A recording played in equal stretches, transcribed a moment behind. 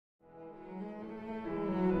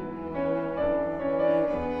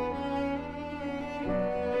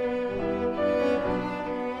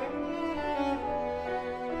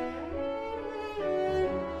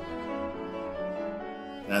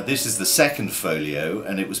This is the second folio,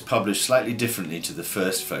 and it was published slightly differently to the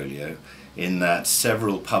first folio in that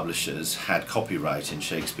several publishers had copyright in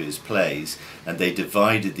Shakespeare's plays and they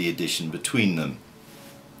divided the edition between them.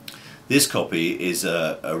 This copy is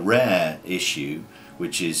a rare issue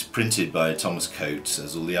which is printed by Thomas Coates,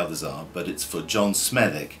 as all the others are, but it's for John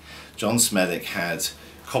Smethwick. John Smethwick had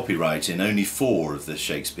copyright in only 4 of the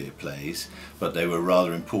Shakespeare plays, but they were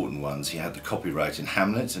rather important ones. He had the copyright in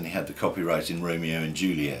Hamlet and he had the copyright in Romeo and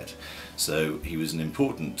Juliet, so he was an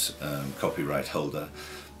important copyright holder.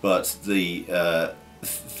 But the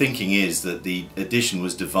thinking is that the edition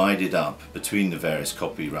was divided up between the various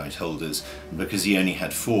copyright holders, and because he only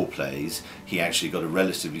had 4 plays, he actually got a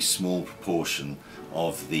relatively small proportion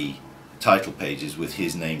of the title pages with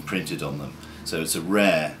his name printed on them. So it's a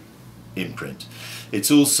rare imprint.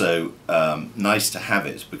 It's also nice to have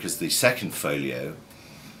it because the second folio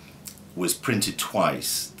was printed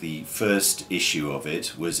twice. The first issue of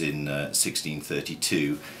it was in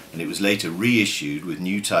 1632, and it was later reissued with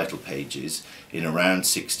new title pages in around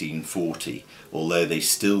 1640, although they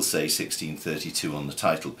still say 1632 on the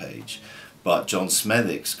title page. But John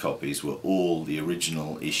Smethwick's copies were all the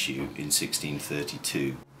original issue in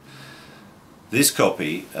 1632. This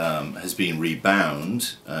copy has been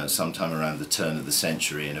rebound sometime around the turn of the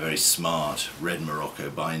century in a very smart red Morocco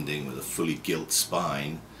binding with a fully gilt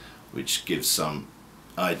spine, which gives some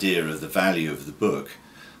idea of the value of the book.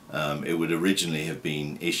 It would originally have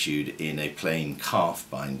been issued in a plain calf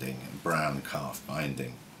binding, brown calf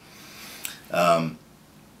binding.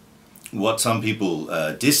 What some people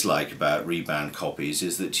dislike about rebound copies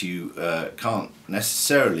is that you can't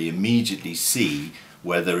necessarily immediately see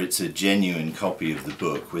whether it's a genuine copy of the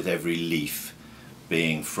book with every leaf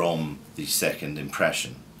being from the second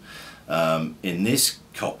impression. In this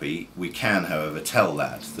copy we can, however, tell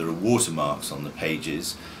that. There are watermarks on the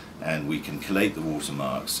pages, and we can collate the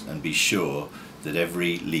watermarks and be sure that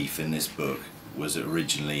every leaf in this book was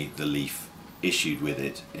originally the leaf issued with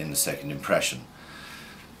it in the second impression.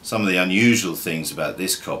 Some of the unusual things about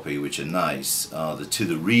this copy which are nice are the To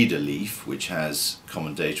the Reader leaf, which has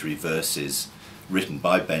commendatory verses written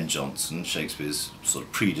by Ben Jonson, Shakespeare's sort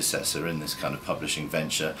of predecessor in this kind of publishing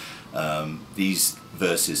venture. These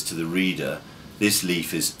verses to the reader, this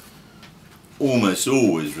leaf is almost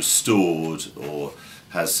always restored or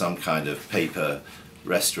has some kind of paper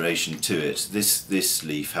restoration to it. This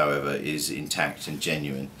leaf, however, is intact and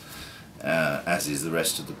genuine, as is the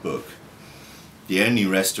rest of the book. The only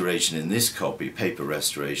restoration in this copy, paper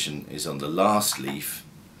restoration, is on the last leaf,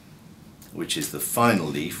 which is the final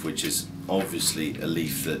leaf, which is obviously a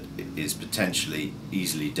leaf that is potentially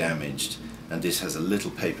easily damaged, and this has a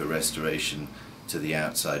little paper restoration to the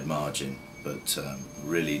outside margin, but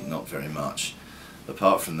really not very much.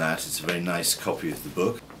 Apart from that, it's a very nice copy of the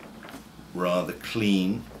book, rather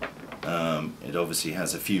clean. It obviously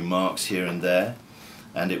has a few marks here and there,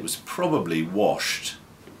 and it was probably washed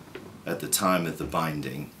at the time of the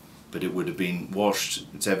binding, but it would have been washed,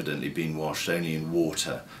 it's evidently been washed only in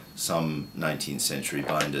water. Some 19th century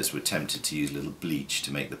binders were tempted to use a little bleach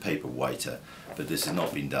to make the paper whiter, but this has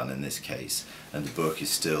not been done in this case, and the book is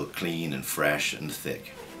still clean and fresh and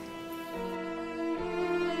thick.